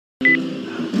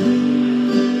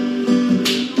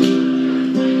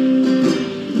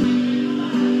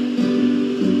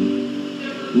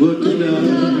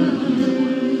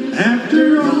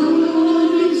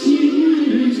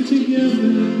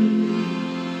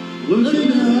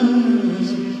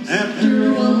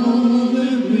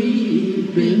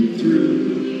through.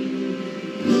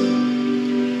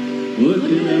 Look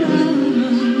at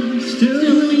us,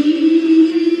 still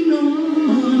leaning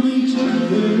on each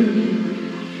other.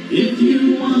 If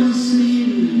you want to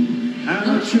see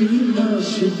how true love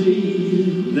should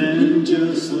be, then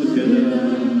just look at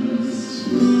us.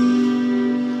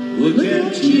 Look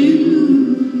at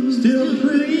you, still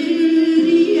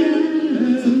pretty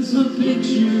as a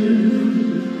picture.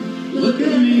 Look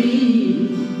at me,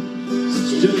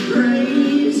 still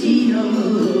crazy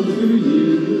over you.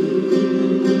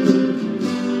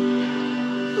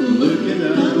 Look at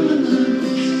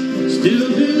us, still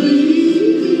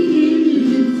believing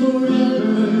in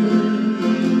forever.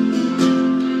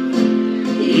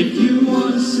 If you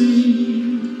want to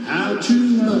see how true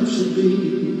love should be,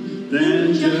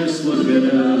 then just look at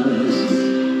us.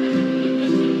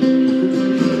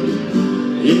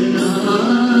 In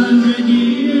 100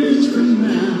 years from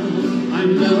now, I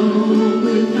know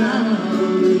without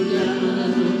a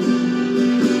doubt,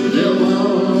 they'll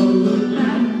all look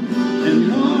back and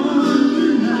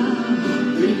wonder how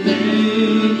we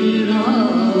made it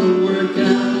all work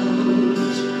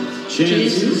out.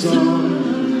 Chances are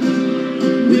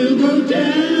we'll go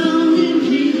down in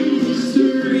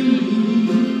history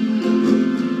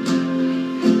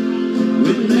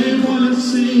when they want to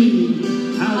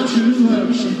see how true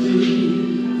love should be.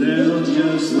 They'll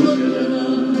just look at us.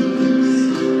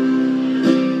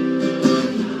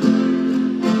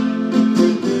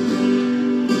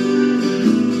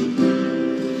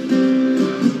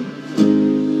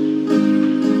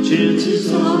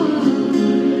 Chances are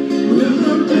we'll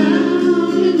go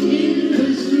down in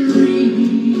history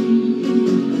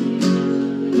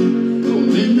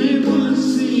when they want to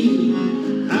see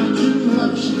how true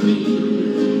love should be.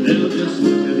 They'll just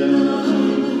look at us.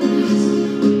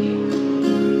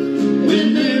 When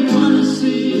they want to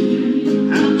see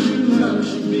how true love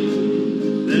should be,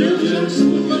 they'll just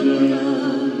look at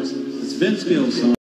us. It's Vince Gill's song.